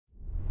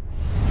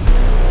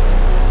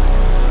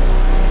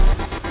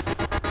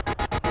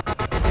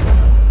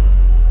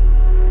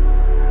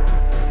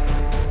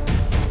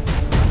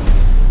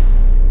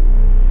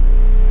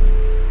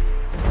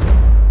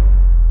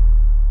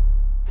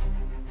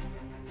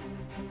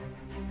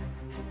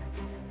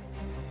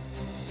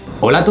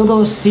Hola a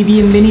todos y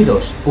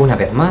bienvenidos una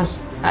vez más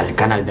al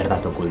canal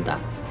Verdad, Oculta.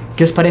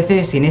 ¿Qué os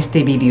parece si en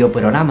este vídeo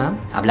programa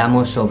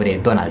hablamos sobre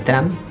Donald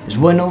Trump? ¿Es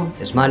bueno?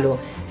 ¿Es malo?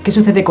 ¿Qué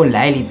sucede con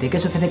la élite? ¿Qué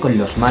sucede con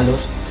los malos?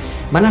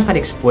 ¿Van a estar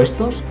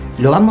expuestos?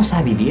 ¿Lo vamos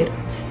a vivir?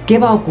 ¿Qué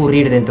va a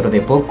ocurrir dentro de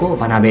poco?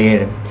 ¿Van a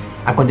haber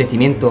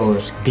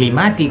acontecimientos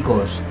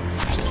climáticos?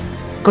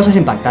 Cosas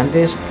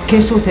impactantes.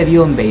 ¿Qué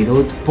sucedió en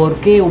Beirut? ¿Por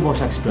qué hubo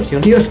esa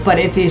explosión? ¿Qué os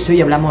parece si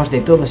hoy hablamos de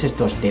todos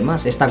estos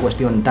temas? Esta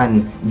cuestión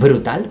tan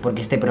brutal,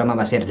 porque este programa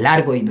va a ser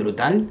largo y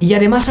brutal. Y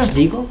además os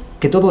digo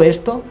que todo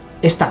esto,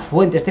 esta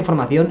fuente, esta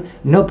información,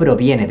 no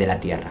proviene de la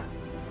Tierra.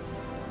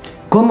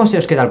 ¿Cómo se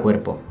os queda el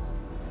cuerpo?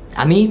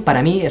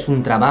 Para mí es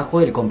un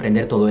trabajo el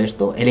comprender todo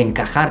esto, el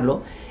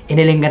encajarlo en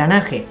el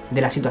engranaje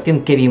de la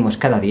situación que vivimos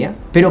cada día.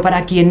 Pero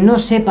para quien no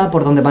sepa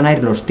por dónde van a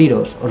ir los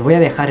tiros, os voy a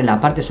dejar en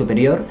la parte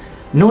superior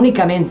no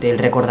únicamente el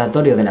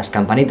recordatorio de las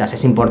campanitas,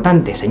 es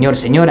importante, señor,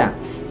 señora,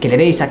 que le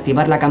deis a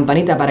activar la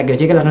campanita para que os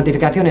lleguen las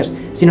notificaciones,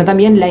 sino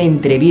también la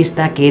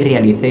entrevista que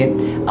realicé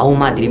a un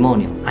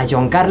matrimonio, a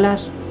Joan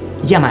Carles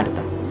y a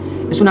Marta.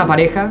 Es una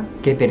pareja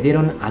que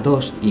perdieron a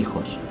 2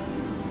 hijos.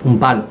 Un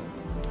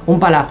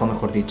palazo,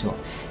 mejor dicho.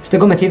 Estoy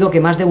convencido que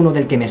más de uno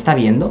del que me está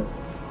viendo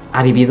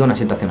ha vivido una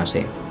situación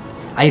así.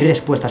 ¿Hay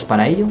respuestas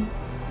para ello?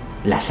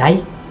 ¿Las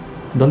hay?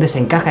 ¿Dónde se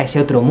encaja ese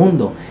otro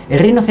mundo? El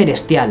reino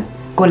celestial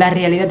con la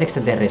realidad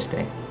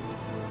extraterrestre.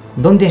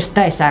 ¿Dónde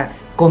está esa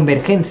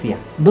convergencia?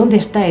 ¿Dónde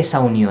está esa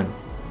unión?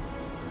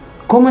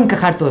 ¿Cómo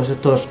encajar todos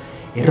estos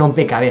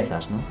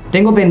rompecabezas, ¿no?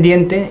 Tengo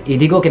pendiente, y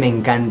digo que me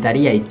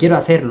encantaría y quiero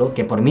hacerlo,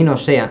 que por mí no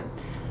sea,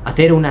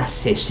 hacer una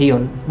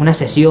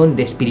sesión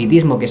de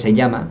espiritismo que se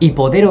llama, y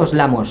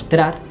poderosla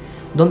mostrar,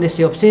 donde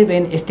se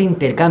observen este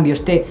intercambio,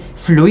 este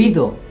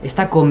fluido,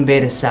 esta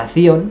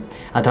conversación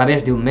a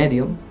través de un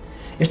medium.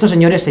 Esto,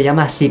 señores, se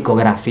llama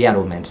psicografiar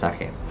un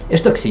mensaje.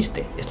 Esto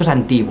existe, esto es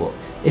antiguo,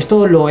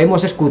 esto lo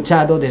hemos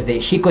escuchado desde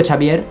Chico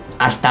Xavier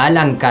hasta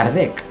Allan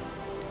Kardec.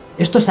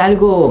 Esto es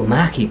algo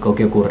mágico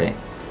que ocurre,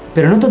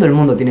 pero no todo el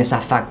mundo tiene esa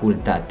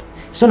facultad.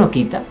 Eso no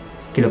quita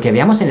que lo que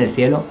veamos en el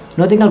cielo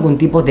no tenga algún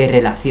tipo de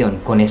relación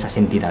con esas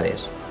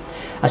entidades.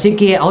 Así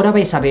que ahora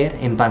vais a ver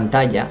en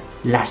pantalla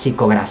la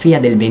psicografía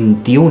del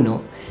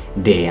 21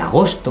 de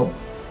agosto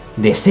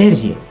de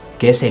Sergi,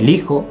 que es el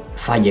hijo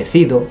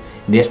fallecido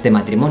de este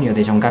matrimonio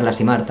de Joan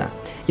Carles y Marta.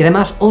 Y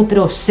además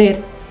otro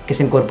ser que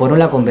se incorporó en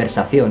la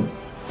conversación.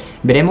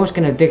 Veremos que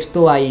en el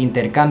texto hay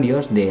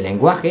intercambios de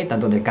lenguaje,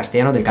 tanto del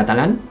castellano como del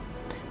catalán,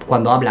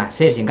 cuando habla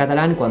Sergi en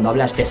catalán, cuando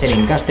habla este ser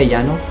en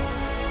castellano.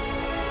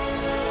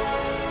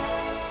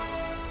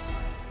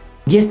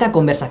 Y esta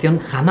conversación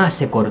jamás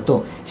se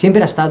cortó,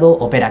 siempre ha estado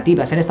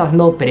operativa, se han estado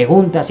haciendo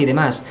preguntas y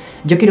demás.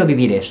 Yo quiero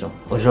vivir eso,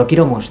 os lo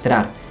quiero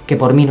mostrar, que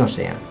por mí no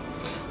sea.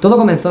 Todo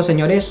comenzó,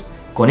 señores,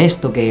 con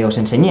esto que os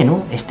enseñé,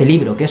 ¿no? Este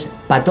libro que es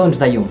Petons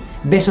de llum,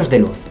 besos de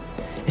luz.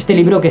 Este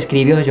libro que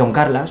escribió Joan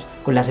Carles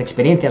con las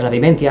experiencias, las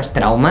vivencias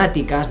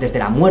traumáticas, desde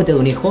la muerte de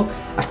un hijo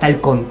hasta el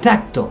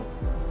contacto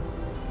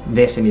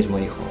de ese mismo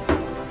hijo.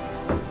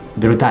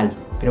 Brutal,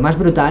 pero más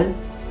brutal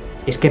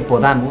es que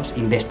podamos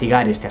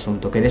investigar este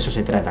asunto, que de eso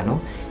se trata,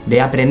 ¿no? De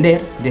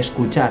aprender, de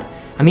escuchar.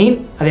 A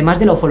mí, además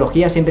de la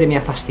ufología, siempre me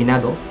ha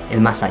fascinado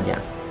el más allá,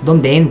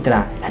 donde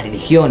entra la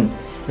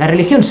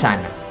religión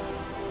sana.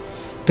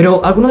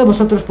 Pero alguno de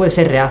vosotros puede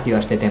ser reacio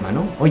a este tema,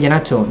 ¿no? Oye,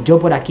 Nacho, yo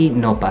por aquí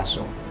no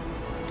paso.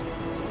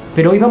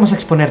 Pero hoy vamos a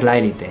exponer la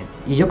élite,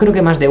 y yo creo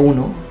que más de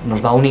uno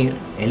nos va a unir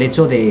el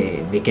hecho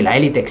de que la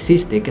élite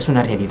existe, que es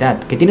una realidad,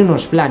 que tiene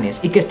unos planes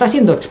y que está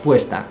siendo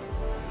expuesta.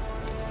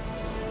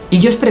 Y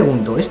yo os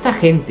pregunto, esta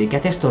gente que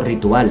hace estos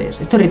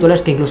rituales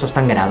que incluso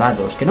están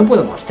grabados, que no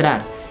puedo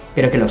mostrar,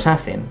 pero que los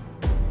hacen,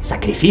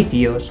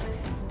 sacrificios,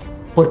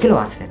 ¿por qué lo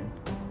hacen?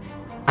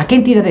 ¿A qué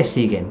entidades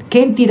siguen?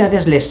 ¿Qué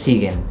entidades les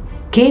siguen?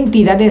 ¿Qué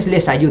entidades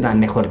les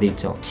ayudan, mejor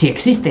dicho? Si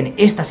existen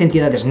estas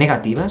entidades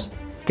negativas,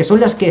 que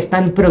son las que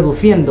están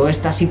produciendo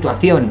esta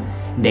situación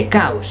de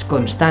caos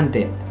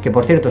constante, que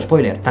por cierto,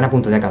 spoiler, están a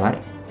punto de acabar,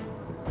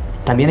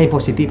 también hay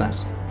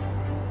positivas.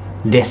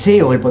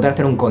 Deseo el poder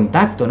hacer un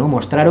contacto, ¿no?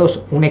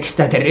 Mostraros un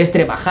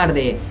extraterrestre bajar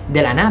de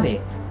la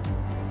nave.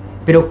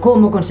 Pero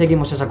 ¿cómo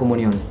conseguimos esa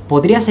comunión?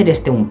 ¿Podría ser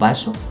este un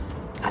paso?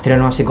 ¿Hacer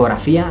una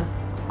psicografía?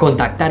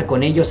 ¿Contactar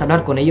con ellos?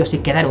 ¿Hablar con ellos y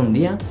quedar un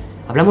día?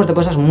 Hablamos de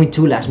cosas muy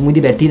chulas, muy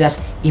divertidas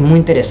y muy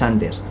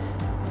interesantes.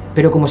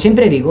 Pero como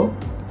siempre digo,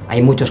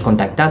 hay muchos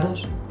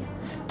contactados,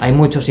 hay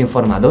muchos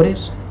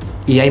informadores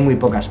y hay muy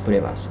pocas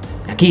pruebas.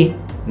 Aquí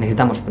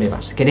necesitamos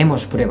pruebas,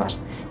 queremos pruebas,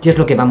 y es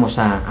lo que vamos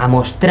a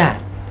mostrar,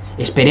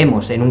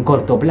 esperemos, en un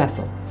corto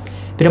plazo.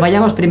 Pero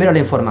vayamos primero a la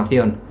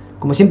información.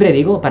 Como siempre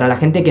digo, para la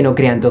gente que no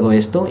crea en todo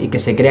esto y que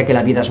se crea que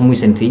la vida es muy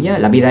sencilla,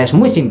 la vida es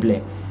muy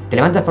simple. Te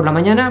levantas por la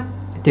mañana,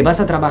 te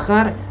vas a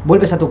trabajar,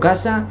 vuelves a tu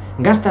casa,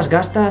 gastas,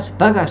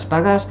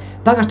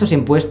 pagas tus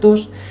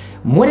impuestos,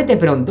 muérete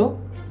pronto,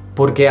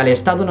 porque al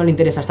Estado no le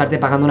interesa estarte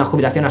pagando una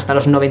jubilación hasta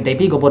los 90 y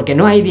pico, porque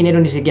no hay dinero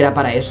ni siquiera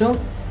para eso,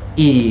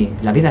 y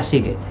la vida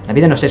sigue. La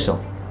vida no es eso,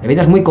 la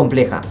vida es muy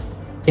compleja.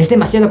 Es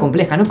demasiado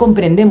compleja, no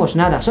comprendemos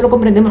nada, solo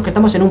comprendemos que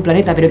estamos en un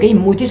planeta, pero que hay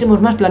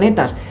muchísimos más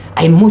planetas,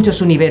 hay muchos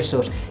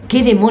universos.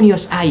 ¿Qué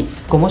demonios hay?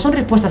 Como son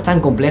respuestas tan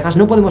complejas,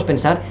 no podemos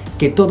pensar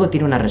que todo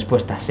tiene una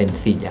respuesta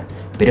sencilla.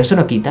 Pero eso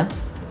no quita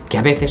que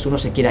a veces uno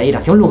se quiera ir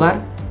hacia un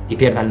lugar y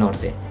pierda el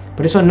norte.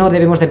 Por eso no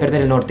debemos de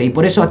perder el norte, y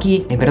por eso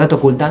aquí, en Verdad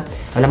Oculta,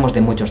 hablamos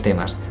de muchos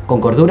temas, con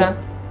cordura,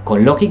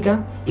 con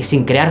lógica y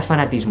sin crear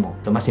fanatismo,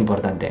 lo más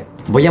importante.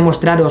 Voy a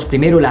mostraros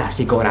primero la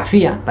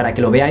psicografía para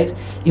que lo veáis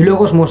y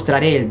luego os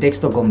mostraré el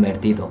texto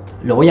convertido.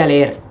 Lo voy a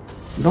leer,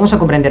 vamos a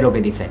comprender lo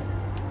que dice.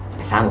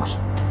 Empezamos.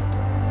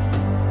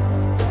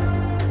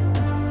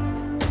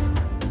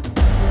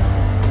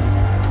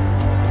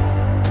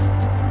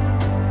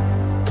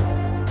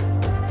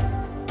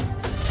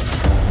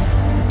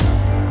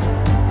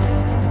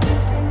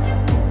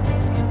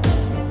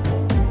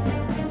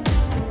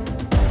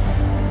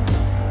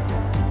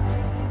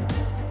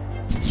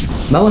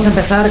 Vamos a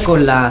empezar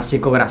con la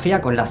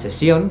psicografía, con la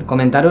sesión.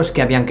 Comentaros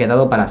que habían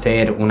quedado para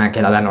hacer una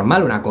quedada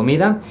normal, una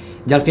comida.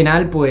 Y al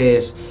final,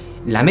 pues,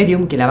 la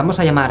medium, que la vamos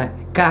a llamar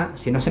K,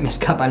 si no se me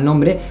escapa el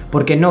nombre,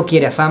 porque no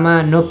quiere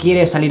fama, no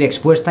quiere salir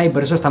expuesta y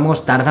por eso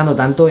estamos tardando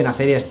tanto en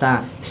hacer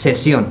esta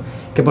sesión.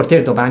 Que por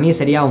cierto, para mí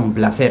sería un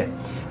placer.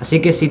 Así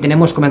que si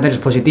tenemos comentarios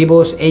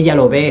positivos, ella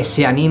lo ve,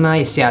 se anima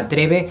y se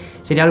atreve,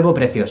 sería algo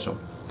precioso.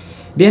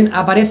 Bien,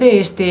 aparece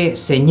este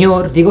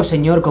señor, digo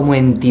señor como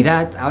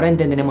entidad, ahora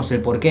entenderemos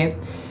el porqué,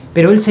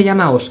 pero él se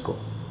llama Osco.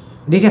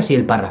 Dice así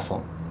el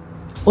párrafo.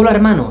 Hola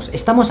hermanos,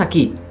 estamos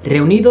aquí,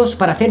 reunidos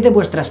para hacer de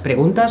vuestras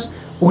preguntas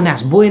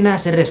unas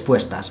buenas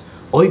respuestas.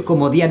 Hoy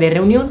como día de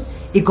reunión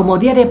y como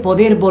día de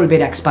poder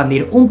volver a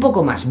expandir un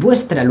poco más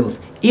vuestra luz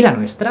y la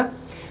nuestra,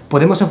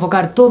 podemos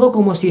enfocar todo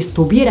como si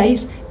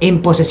estuvierais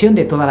en posesión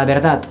de toda la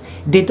verdad,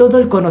 de todo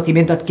el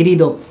conocimiento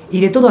adquirido y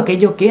de todo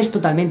aquello que es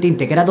totalmente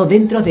integrado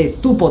dentro de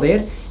tu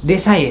poder, de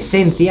esa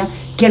esencia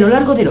que a lo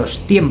largo de los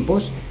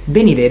tiempos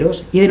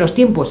venideros y de los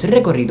tiempos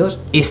recorridos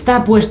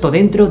está puesto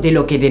dentro de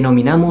lo que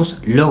denominamos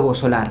logo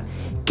solar,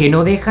 que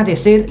no deja de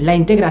ser la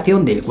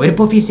integración del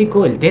cuerpo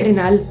físico, el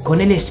terrenal, con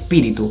el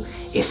espíritu,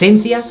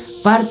 esencia,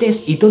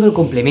 partes y todo el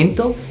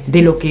complemento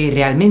de lo que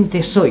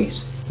realmente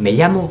sois. Me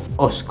llamo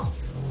Osco.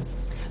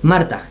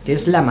 Marta, que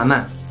es la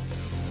mamá,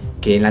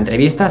 que en la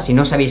entrevista, si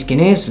no sabéis quién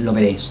es, lo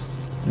veréis.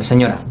 La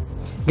señora.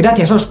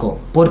 Gracias, Osco,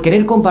 por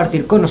querer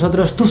compartir con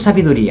nosotros tu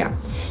sabiduría.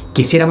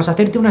 Quisiéramos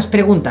hacerte unas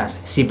preguntas,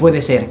 si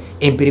puede ser.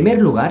 En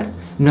primer lugar,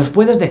 ¿nos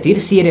puedes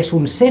decir si eres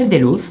un ser de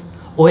luz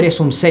o eres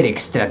un ser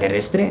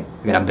extraterrestre?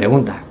 Gran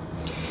pregunta.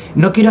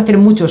 No quiero hacer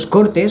muchos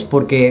cortes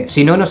porque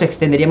si no nos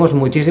extenderíamos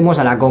muchísimos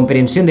a la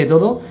comprensión de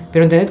todo,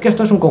 pero entended que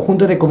esto es un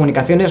conjunto de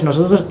comunicaciones,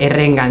 nosotros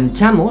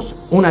reenganchamos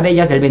una de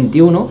ellas del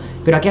 21,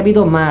 pero aquí ha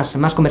habido más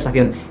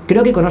conversación.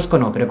 Creo que conozco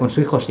no, pero con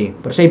su hijo sí.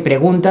 Por eso hay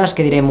preguntas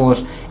que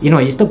diremos, ¿y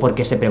esto por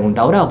qué se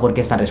pregunta ahora o por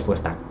qué esta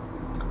respuesta?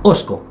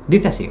 Osco,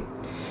 dice así.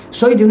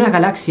 Soy de una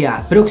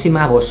galaxia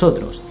próxima a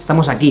vosotros,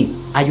 estamos aquí,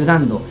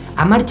 ayudando,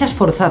 a marchas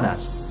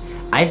forzadas,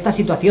 a esta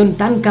situación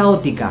tan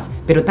caótica,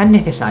 pero tan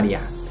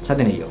necesaria.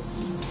 Pensad en ello.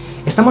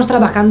 Estamos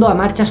trabajando a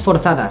marchas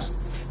forzadas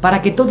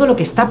para que todo lo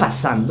que está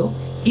pasando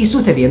y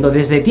sucediendo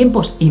desde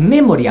tiempos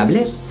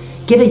inmemorables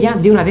quede ya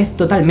de una vez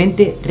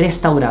totalmente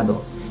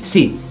restaurado.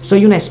 Sí,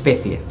 soy una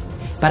especie,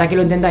 para que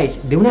lo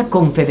entendáis, de una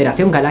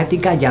confederación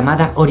galáctica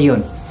llamada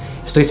Orión.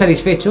 Estoy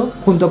satisfecho,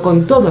 junto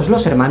con todos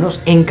los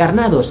hermanos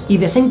encarnados y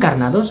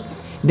desencarnados,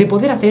 de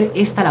poder hacer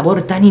esta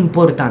labor tan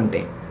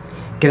importante.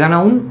 Quedan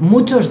aún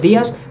muchos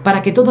días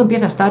para que todo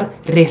empiece a estar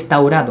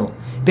restaurado.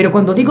 Pero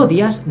cuando digo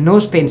días, no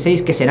os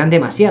penséis que serán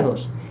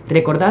demasiados.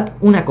 Recordad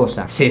una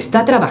cosa, se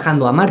está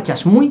trabajando a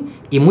marchas muy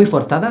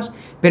forzadas,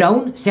 pero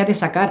aún se ha de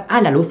sacar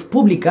a la luz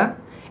pública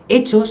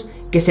hechos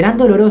que serán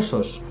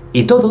dolorosos.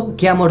 Y todo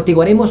que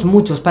amortiguaremos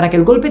muchos para que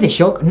el golpe de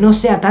shock no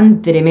sea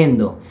tan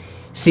tremendo.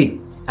 Sí,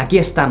 aquí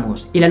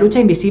estamos, y la lucha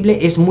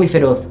invisible es muy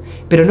feroz,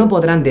 pero no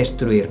podrán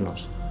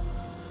destruirnos.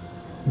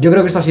 Yo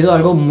creo que esto ha sido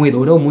algo muy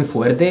duro, muy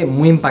fuerte,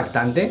 muy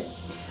impactante.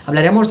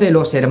 Hablaremos de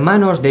los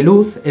hermanos de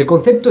luz, el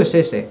concepto es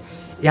ese.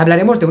 Y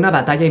hablaremos de una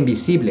batalla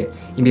invisible.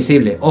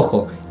 Invisible,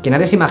 ojo, que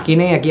nadie se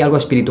imagine aquí algo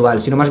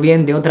espiritual, sino más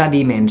bien de otra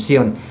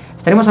dimensión.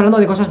 Estaremos hablando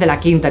de cosas de la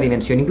quinta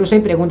dimensión. Incluso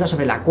hay preguntas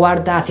sobre la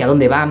cuarta, hacia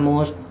dónde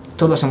vamos.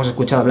 Todos hemos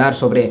escuchado hablar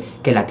sobre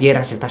que la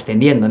Tierra se está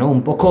extendiendo, ¿no?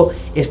 Un poco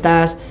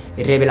estas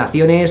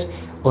revelaciones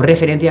o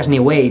referencias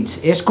New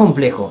Age. Es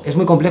complejo, es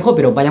muy complejo,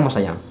 pero vayamos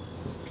allá.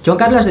 Joan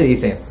Carlos le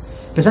dice: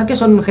 pensad que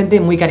son gente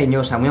muy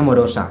cariñosa, muy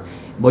amorosa.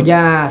 Voy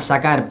a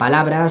sacar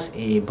palabras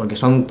porque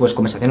son pues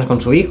conversaciones con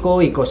su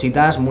hijo y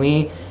cositas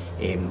muy,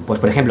 pues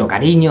por ejemplo,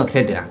 cariño,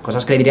 etcétera.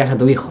 Cosas que le dirías a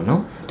tu hijo,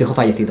 ¿no? Tu hijo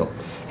fallecido.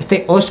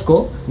 Este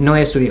Osco no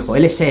es su hijo,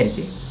 él es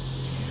Sergi.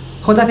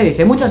 JC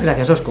dice: muchas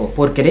gracias, Osco,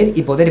 por querer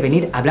y poder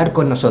venir a hablar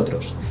con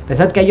nosotros.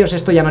 Pensad que a ellos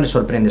esto ya no les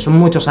sorprende, son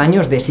muchos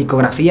años de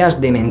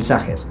psicografías, de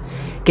mensajes.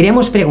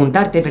 Queríamos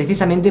preguntarte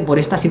precisamente por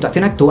esta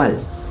situación actual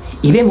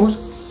y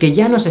vemos que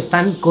ya nos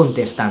están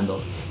contestando.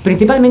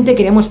 Principalmente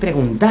queríamos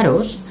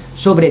preguntaros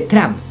sobre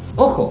Trump.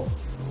 Ojo,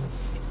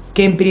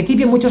 que en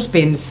principio muchos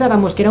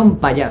pensábamos que era un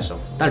payaso,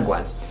 tal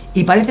cual.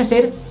 Y parece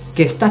ser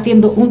que está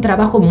haciendo un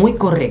trabajo muy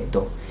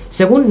correcto.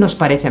 según nos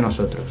parece a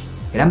nosotros.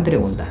 Gran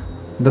pregunta.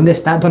 ¿Dónde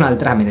está Donald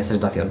Trump en esta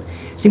situación?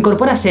 Se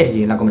incorpora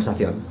Sergi en la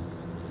conversación.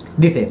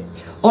 Dice: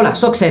 hola,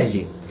 soc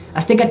Sergi.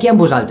 Estic aquí amb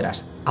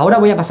vosaltres. Ahora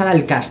voy a pasar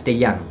al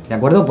castellano, ¿de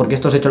acuerdo? Porque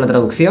esto os he hecho la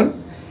traducción,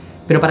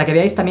 pero para que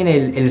veáis también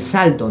el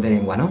salto de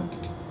lengua, ¿no?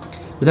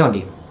 Lo tengo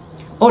aquí.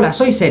 Hola,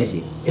 soy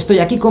Sergi. Estoy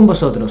aquí con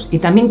vosotros y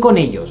también con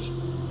ellos.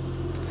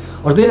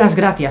 Os doy las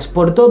gracias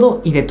por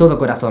todo y de todo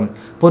corazón,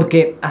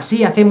 porque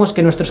así hacemos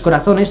que nuestros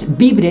corazones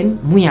vibren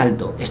muy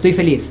alto. Estoy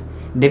feliz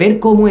de ver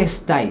cómo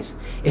estáis.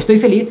 Estoy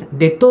feliz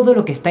de todo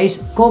lo que estáis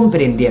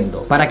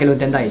comprendiendo. Para que lo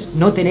entendáis,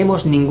 no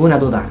tenemos ninguna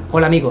duda.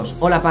 Hola amigos,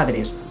 hola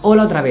padres,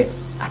 hola otra vez,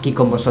 aquí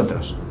con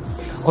vosotros.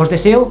 Os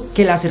deseo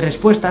que las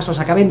respuestas os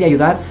acaben de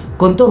ayudar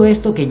con todo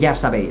esto que ya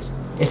sabéis.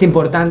 Es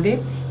importante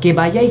que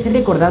vayáis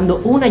recordando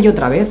una y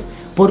otra vez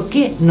por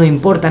qué no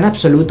importa en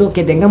absoluto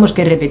que tengamos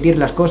que repetir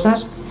las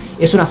cosas.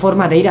 Es una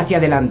forma de ir hacia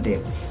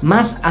adelante,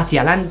 más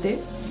hacia adelante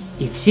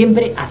y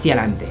siempre hacia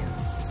adelante.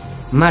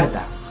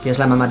 Marta, que es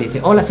la mamá,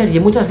 dice: hola Sergi,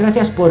 muchas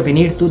gracias por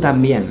venir tú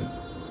también.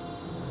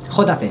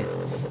 JC: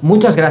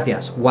 muchas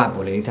gracias,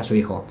 guapo, le dice a su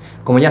hijo.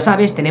 Como ya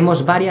sabes,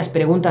 tenemos varias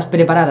preguntas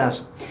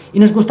preparadas y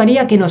nos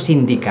gustaría que nos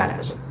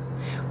indicaras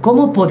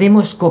 ¿cómo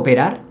podemos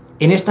cooperar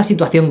en esta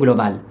situación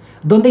global,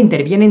 donde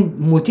intervienen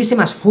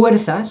muchísimas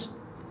fuerzas?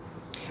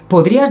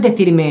 ¿Podrías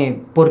decirme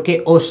por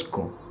qué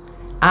Osco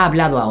ha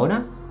hablado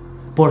ahora?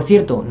 Por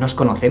cierto, ¿nos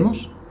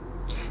conocemos?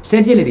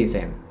 Sergi le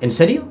dice: ¿en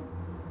serio?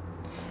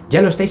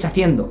 Ya lo estáis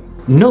haciendo.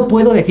 No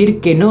puedo decir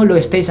que no lo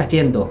estéis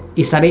haciendo,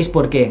 y sabéis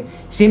por qué.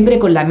 Siempre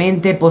con la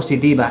mente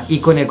positiva y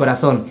con el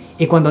corazón.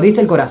 Y cuando dice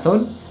el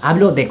corazón,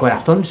 hablo de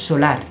corazón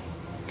solar.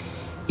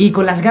 Y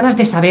con las ganas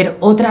de saber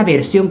otra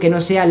versión que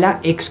no sea la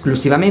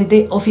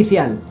exclusivamente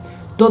oficial.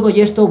 Todo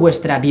y esto,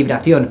 vuestra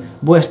vibración,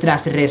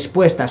 vuestras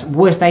respuestas,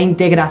 vuestra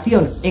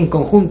integración en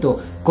conjunto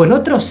con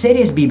otros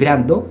seres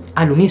vibrando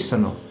al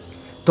unísono.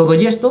 Todo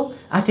y esto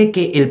hace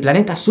que el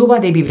planeta suba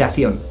de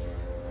vibración.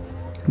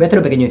 Voy a hacer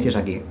un pequeño inciso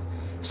aquí.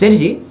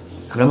 Sergi,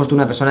 hablamos de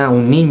una persona,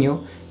 un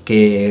niño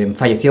que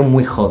falleció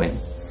muy joven.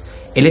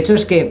 El hecho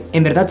es que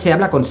en verdad se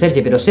habla con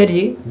Sergi, pero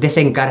Sergi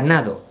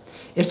desencarnado.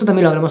 Esto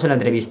también lo hablamos en la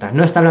entrevista.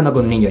 No está hablando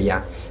con un niño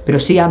ya, pero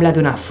sí habla de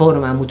una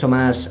forma mucho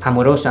más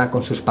amorosa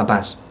con sus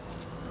papás.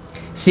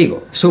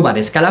 Sigo. Suba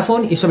de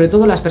escalafón y sobre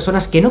todo las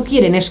personas que no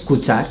quieren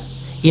escuchar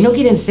y no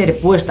quieren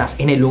ser puestas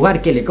en el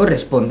lugar que le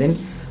corresponden,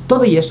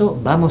 todo y eso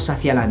vamos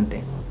hacia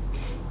adelante.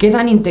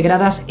 Quedan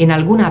integradas en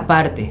alguna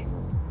parte,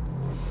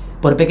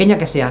 por pequeña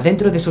que sea,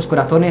 dentro de sus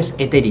corazones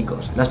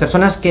etéricos. Las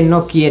personas que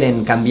no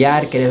quieren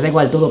cambiar, que les da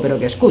igual todo, pero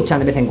que escuchan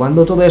de vez en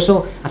cuando, todo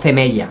eso hace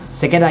mella,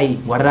 se queda ahí,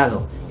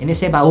 guardado, en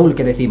ese baúl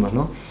que decimos,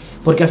 ¿no?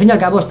 Porque al fin y al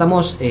cabo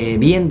estamos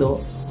viendo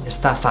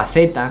esta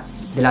faceta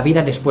de la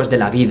vida después de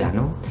la vida,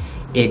 ¿no?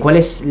 ¿Cuál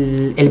es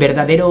el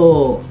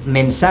verdadero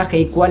mensaje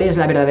y cuál es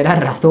la verdadera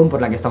razón por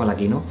la que estamos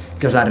aquí, ¿no?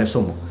 Que os la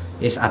resumo.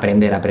 Es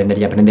aprender, aprender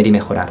y aprender y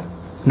mejorar.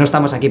 No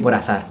estamos aquí por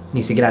azar,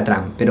 ni siquiera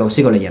Trump, pero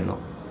sigo leyendo.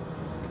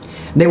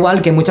 Da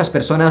igual que muchas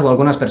personas o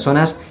algunas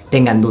personas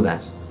tengan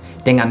dudas,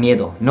 tengan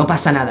miedo, no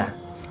pasa nada.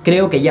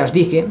 Creo que ya os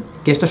dije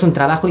que esto es un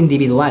trabajo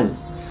individual,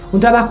 un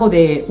trabajo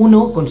de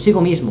uno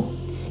consigo mismo.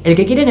 El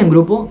que quiere ir en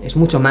grupo es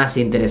mucho más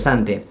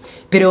interesante,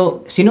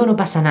 pero si no, no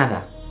pasa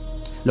nada.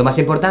 Lo más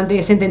importante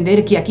es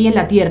entender que aquí en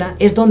la Tierra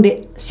es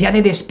donde se ha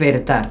de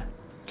despertar,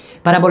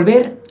 para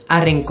volver a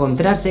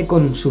reencontrarse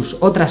con sus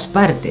otras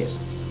partes,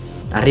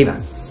 arriba,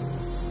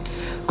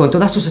 con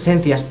todas sus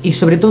esencias y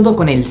sobre todo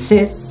con el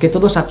ser que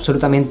todos,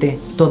 absolutamente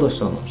todos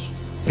somos.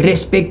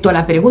 Respecto a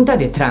la pregunta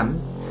de Trump,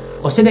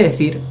 os he de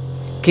decir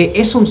que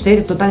es un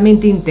ser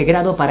totalmente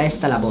integrado para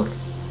esta labor,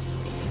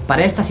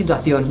 para esta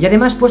situación, y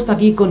además puesto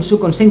aquí con su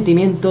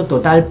consentimiento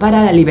total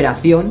para la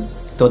liberación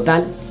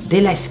total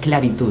de la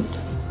esclavitud.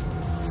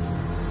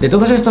 De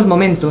todos estos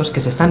momentos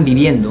que se están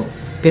viviendo,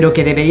 pero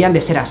que deberían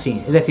de ser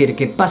así, es decir,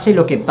 que pase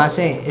lo que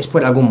pase es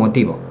por algún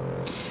motivo,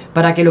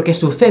 para que lo que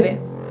sucede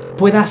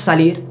pueda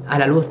salir a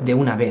la luz de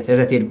una vez, es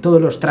decir,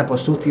 todos los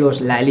trapos sucios,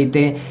 la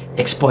élite,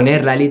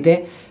 exponer la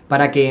élite,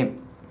 para que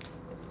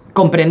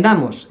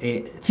comprendamos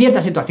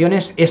ciertas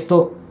situaciones,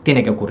 esto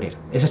tiene que ocurrir.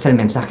 Ese es el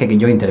mensaje que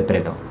yo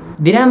interpreto.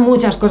 Dirán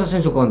muchas cosas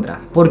en su contra,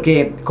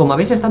 porque como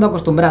habéis estado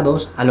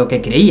acostumbrados a lo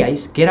que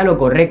creíais que era lo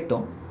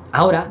correcto,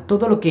 ahora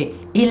todo lo que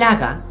él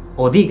haga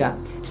o diga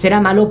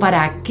será malo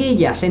para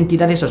aquellas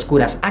entidades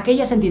oscuras,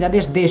 aquellas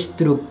entidades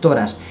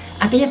destructoras,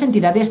 aquellas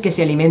entidades que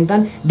se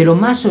alimentan de lo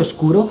más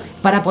oscuro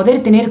para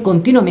poder tener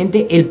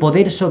continuamente el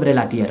poder sobre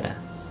la Tierra.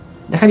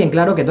 Deja bien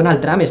claro que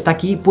Donald Trump está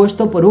aquí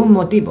puesto por un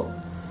motivo.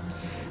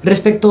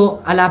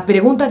 Respecto a la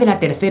pregunta de la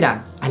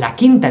tercera a la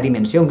quinta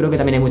dimensión, creo que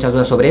también hay muchas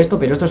dudas sobre esto,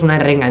 pero esto es una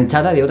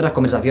reenganchada de otras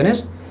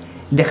conversaciones.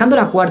 Dejando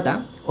la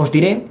cuarta, os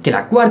diré que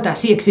la cuarta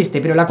sí existe,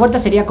 pero la cuarta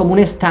sería como un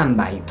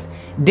stand-by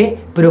de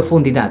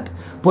profundidad,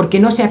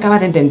 porque no se acaba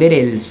de entender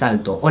el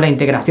salto o la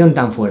integración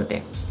tan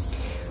fuerte.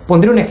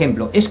 Pondré un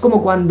ejemplo, es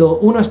como cuando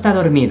uno está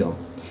dormido.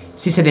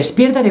 Si se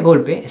despierta de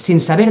golpe,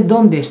 sin saber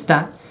dónde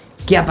está,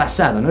 ¿qué ha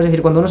pasado? ¿No? Es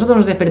decir, cuando nosotros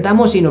nos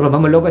despertamos y nos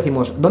volvamos locos,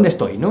 decimos, ¿dónde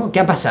estoy? ¿No?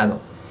 ¿Qué ha pasado?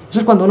 Eso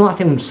es cuando uno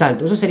hace un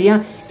salto, eso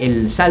sería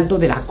el salto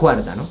de la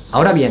cuarta, ¿no?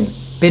 Ahora bien,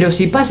 Pero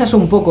si pasas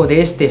un poco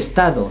de este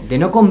estado de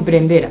no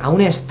comprender a un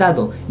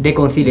estado de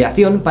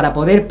conciliación para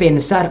poder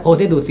pensar o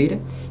deducir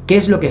qué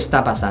es lo que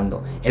está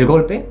pasando, el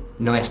golpe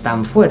no es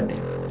tan fuerte.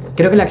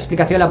 Creo que la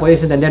explicación la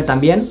podéis entender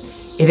también.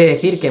 He de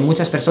decir que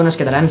muchas personas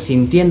quedarán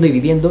sintiendo y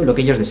viviendo lo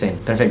que ellos deseen.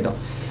 Perfecto.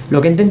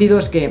 Lo que he entendido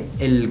es que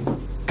el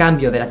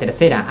cambio de la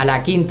tercera a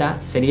la quinta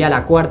sería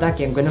la cuarta,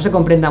 que aunque no se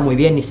comprenda muy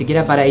bien, ni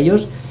siquiera para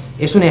ellos,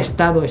 es un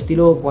estado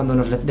estilo cuando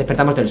nos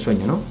despertamos del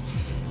sueño, ¿no?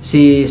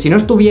 Si no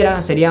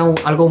estuviera, sería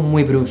algo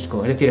muy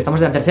brusco. Es decir, estamos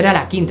de la tercera a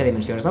la quinta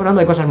dimensión. Estamos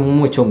hablando de cosas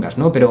muy chungas,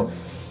 ¿no? Pero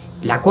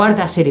la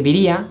cuarta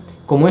serviría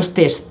como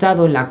este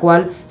estado en la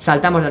cual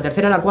saltamos de la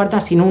tercera a la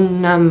cuarta sin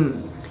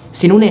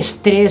un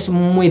estrés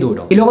muy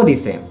duro. Y luego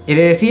dice, he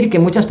de decir que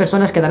muchas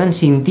personas quedarán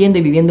sintiendo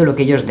y viviendo lo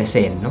que ellos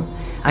deseen, ¿no?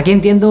 Aquí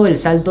entiendo el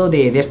salto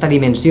de esta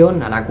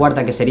dimensión a la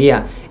cuarta, que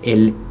sería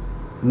el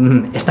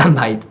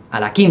stand-by, a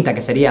la quinta,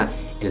 que sería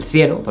el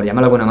cielo, por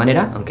llamarlo de alguna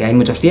manera, aunque hay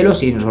muchos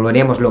cielos y nos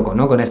volveríamos locos,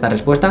 ¿no?, con esta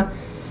respuesta,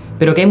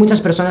 pero que hay muchas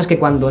personas que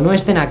cuando no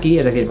estén aquí,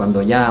 es decir,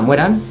 cuando ya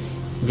mueran,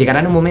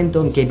 llegarán un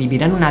momento en que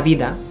vivirán una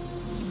vida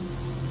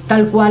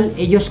tal cual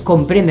ellos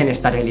comprenden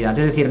esta realidad,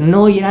 es decir,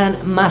 no irán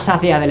más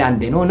hacia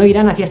adelante, no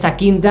irán hacia esa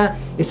quinta,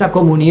 esa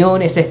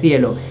comunión, ese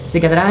cielo,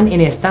 se quedarán en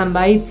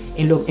stand-by,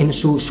 en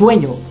su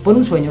sueño, por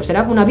un sueño,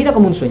 será una vida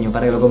como un sueño,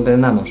 para que lo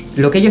comprendamos,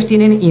 lo que ellos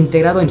tienen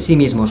integrado en sí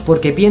mismos,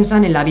 porque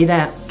piensan en la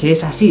vida que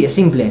es así, es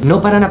simple,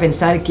 no paran a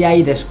pensar qué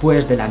hay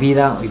después de la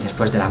vida y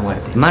después de la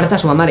muerte. Marta,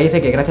 su mamá, le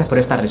dice que gracias por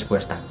esta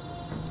respuesta.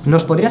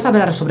 ¿Nos podrías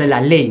hablar sobre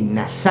la ley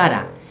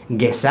Nasara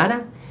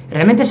Gesara?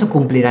 ¿Realmente se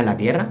cumplirá en la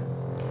Tierra?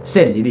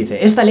 Sergi dice,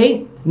 esta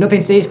ley no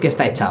penséis que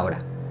está hecha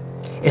ahora.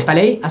 Esta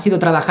ley ha sido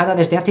trabajada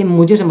desde hace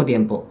muchísimo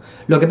tiempo.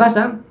 Lo que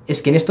pasa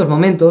es que en estos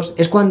momentos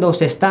es cuando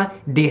se está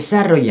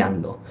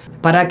desarrollando,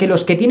 para que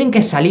los que tienen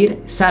que salir,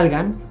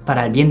 salgan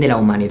para el bien de la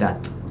humanidad.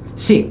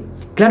 Sí,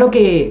 claro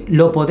que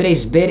lo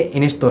podréis ver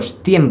en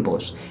estos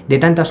tiempos de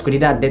tanta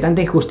oscuridad, de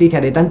tanta injusticia,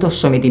 de tanto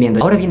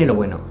sometimiento. Ahora viene lo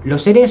bueno.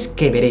 Los seres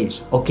que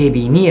veréis o que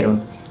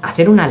vinieron a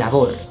hacer una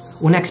labor,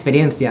 una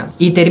experiencia,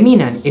 y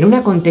terminan en un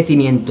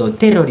acontecimiento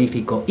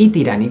terrorífico y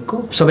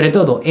tiránico, sobre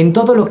todo en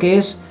todo lo que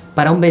es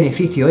para un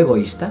beneficio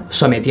egoísta,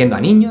 sometiendo a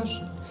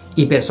niños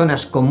y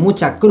personas con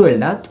mucha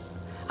crueldad.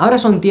 Ahora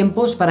son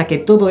tiempos para que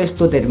todo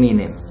esto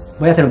termine.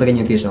 Voy a hacer un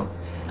pequeño inciso.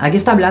 Aquí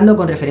está hablando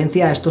con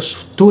referencia a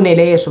estos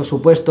túneles o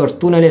supuestos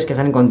túneles que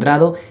se han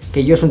encontrado,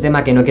 que yo es un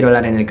tema que no quiero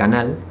hablar en el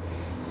canal,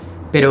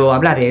 pero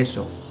habla de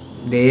eso.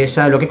 De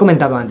lo que he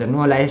comentado antes,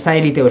 ¿no? Esa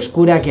élite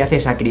oscura que hace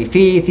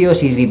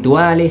sacrificios y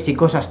rituales y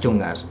cosas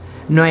chungas.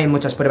 No hay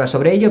muchas pruebas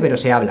sobre ello, pero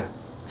se habla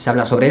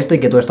sobre esto y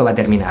que todo esto va a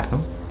terminar, ¿no?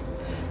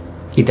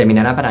 Y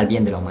terminará para el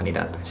bien de la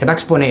humanidad. Se va a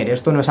exponer,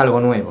 esto no es algo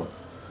nuevo.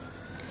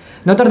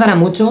 No tardará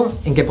mucho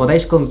en que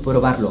podáis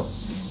comprobarlo.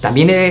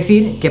 También he de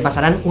decir que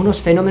pasarán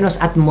unos fenómenos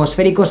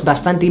atmosféricos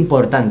bastante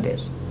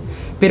importantes.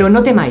 Pero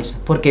no temáis,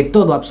 porque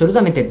todo,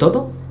 absolutamente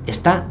todo,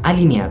 está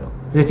alineado.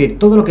 Es decir,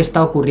 todo lo que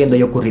está ocurriendo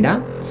y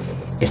ocurrirá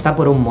está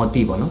por un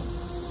motivo, ¿no?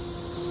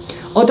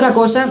 Otra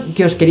cosa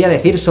que os quería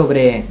decir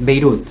sobre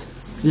Beirut,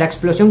 la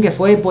explosión que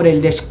fue por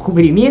el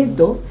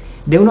descubrimiento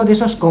de uno de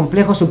esos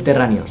complejos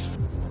subterráneos.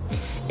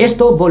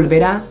 Esto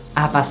volverá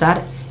a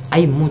pasar,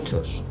 hay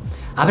muchos.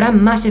 Habrá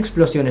más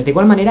explosiones, de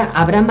igual manera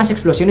habrá más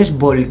explosiones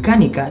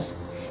volcánicas,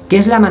 que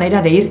es la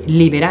manera de ir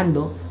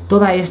liberando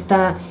toda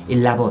esta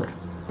labor,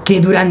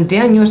 que durante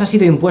años ha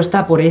sido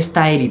impuesta por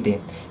esta élite,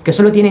 que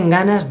solo tienen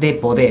ganas de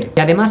poder, y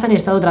además han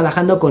estado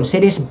trabajando con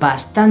seres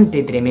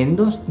bastante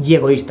tremendos y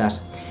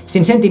egoístas,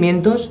 sin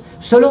sentimientos,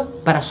 solo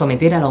para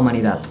someter a la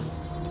humanidad.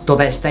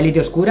 Toda esta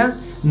élite oscura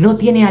no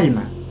tiene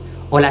alma,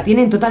 o la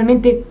tienen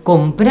totalmente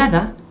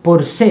comprada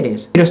por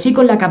seres, pero sí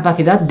con la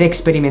capacidad de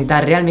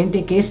experimentar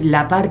realmente qué es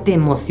la parte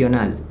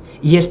emocional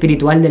y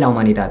espiritual de la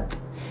humanidad,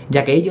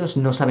 ya que ellos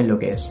no saben lo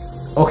que es.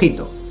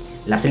 Ojito,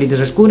 las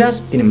élites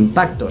oscuras tienen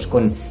pactos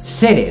con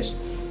seres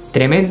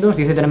tremendos,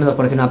 dice tremendos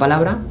por decir una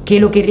palabra, que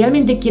lo que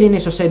realmente quieren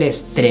esos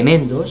seres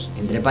tremendos,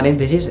 entre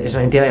paréntesis,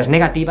 esas entidades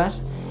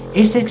negativas,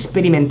 es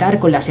experimentar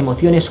con las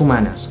emociones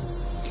humanas.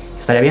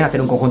 Estaría bien hacer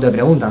un conjunto de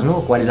preguntas,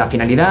 ¿no? ¿Cuál es la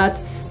finalidad?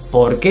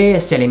 ¿Por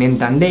qué se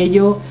alimentan de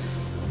ello?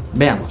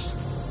 Veamos.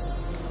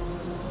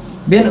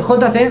 Bien,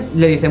 JC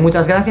le dice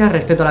muchas gracias,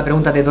 respecto a la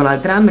pregunta de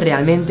Donald Trump,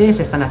 realmente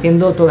se están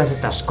haciendo todas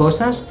estas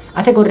cosas.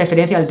 Hace con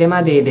referencia al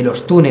tema de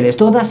los túneles,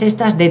 todas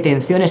estas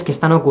detenciones que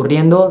están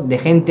ocurriendo de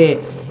gente,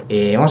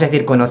 vamos a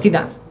decir,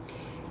 conocida.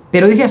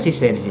 Pero dice así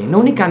Sergi, no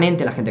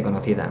únicamente la gente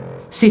conocida.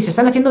 Sí, se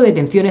están haciendo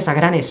detenciones a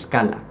gran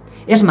escala.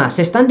 Es más,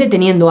 se están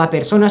deteniendo a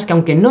personas que,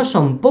 aunque no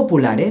son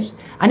populares,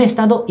 han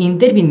estado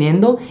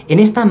interviniendo en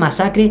esta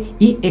masacre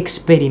y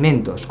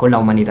experimentos con la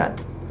humanidad.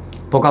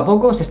 Poco a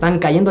poco se están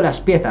cayendo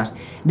las piezas,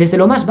 desde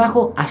lo más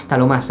bajo hasta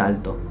lo más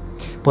alto.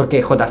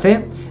 Porque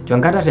JC,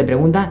 Joan Carlos, le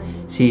pregunta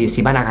si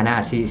van a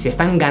ganar, si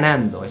están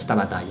ganando esta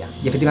batalla.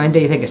 Y efectivamente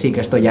dice que sí, que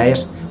esto ya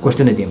es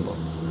cuestión de tiempo.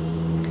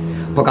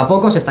 Poco a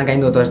poco se están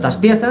cayendo todas estas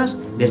piezas,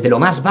 desde lo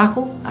más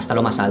bajo hasta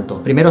lo más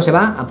alto. Primero se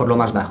va a por lo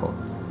más bajo.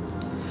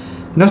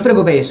 No os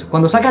preocupéis,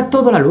 cuando salga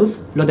todo a la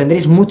luz, lo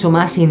tendréis mucho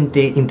más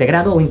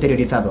integrado o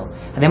interiorizado.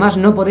 Además,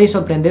 no podéis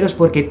sorprenderos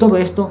porque todo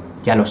esto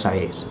ya lo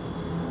sabéis.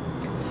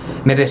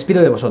 Me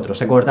despido de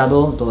vosotros, he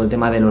cortado todo el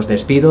tema de los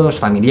despidos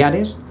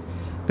familiares,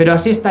 pero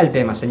así está el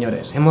tema,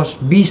 señores. Hemos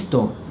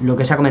visto lo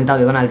que se ha comentado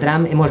de Donald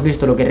Trump, hemos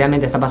visto lo que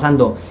realmente está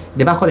pasando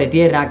debajo de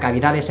tierra,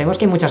 cavidades, sabemos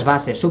que hay muchas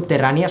bases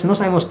subterráneas, no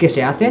sabemos qué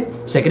se hace,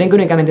 se creen que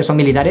únicamente son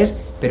militares,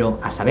 pero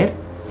a saber.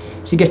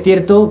 Sí que es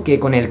cierto que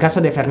con el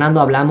caso de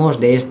Fernando hablamos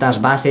de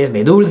estas bases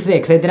de Dulce,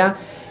 etcétera,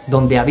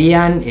 donde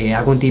habían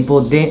algún tipo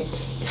de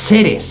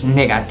seres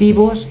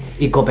negativos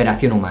y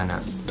cooperación humana.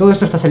 Todo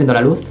esto está saliendo a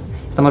la luz,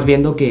 estamos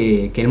viendo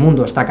que el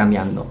mundo está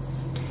cambiando.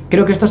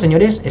 Creo que esto,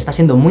 señores, está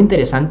siendo muy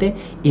interesante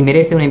y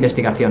merece una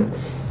investigación.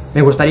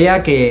 Me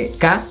gustaría que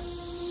K,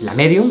 la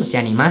medium, se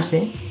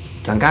animase,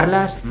 Joan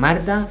Carles,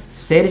 Marta,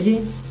 Sergi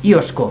y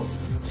Osco.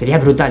 Sería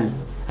brutal.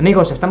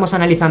 Amigos, estamos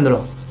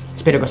analizándolo.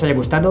 Espero que os haya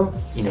gustado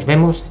y nos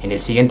vemos en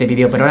el siguiente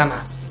video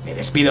programa. Me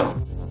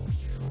despido.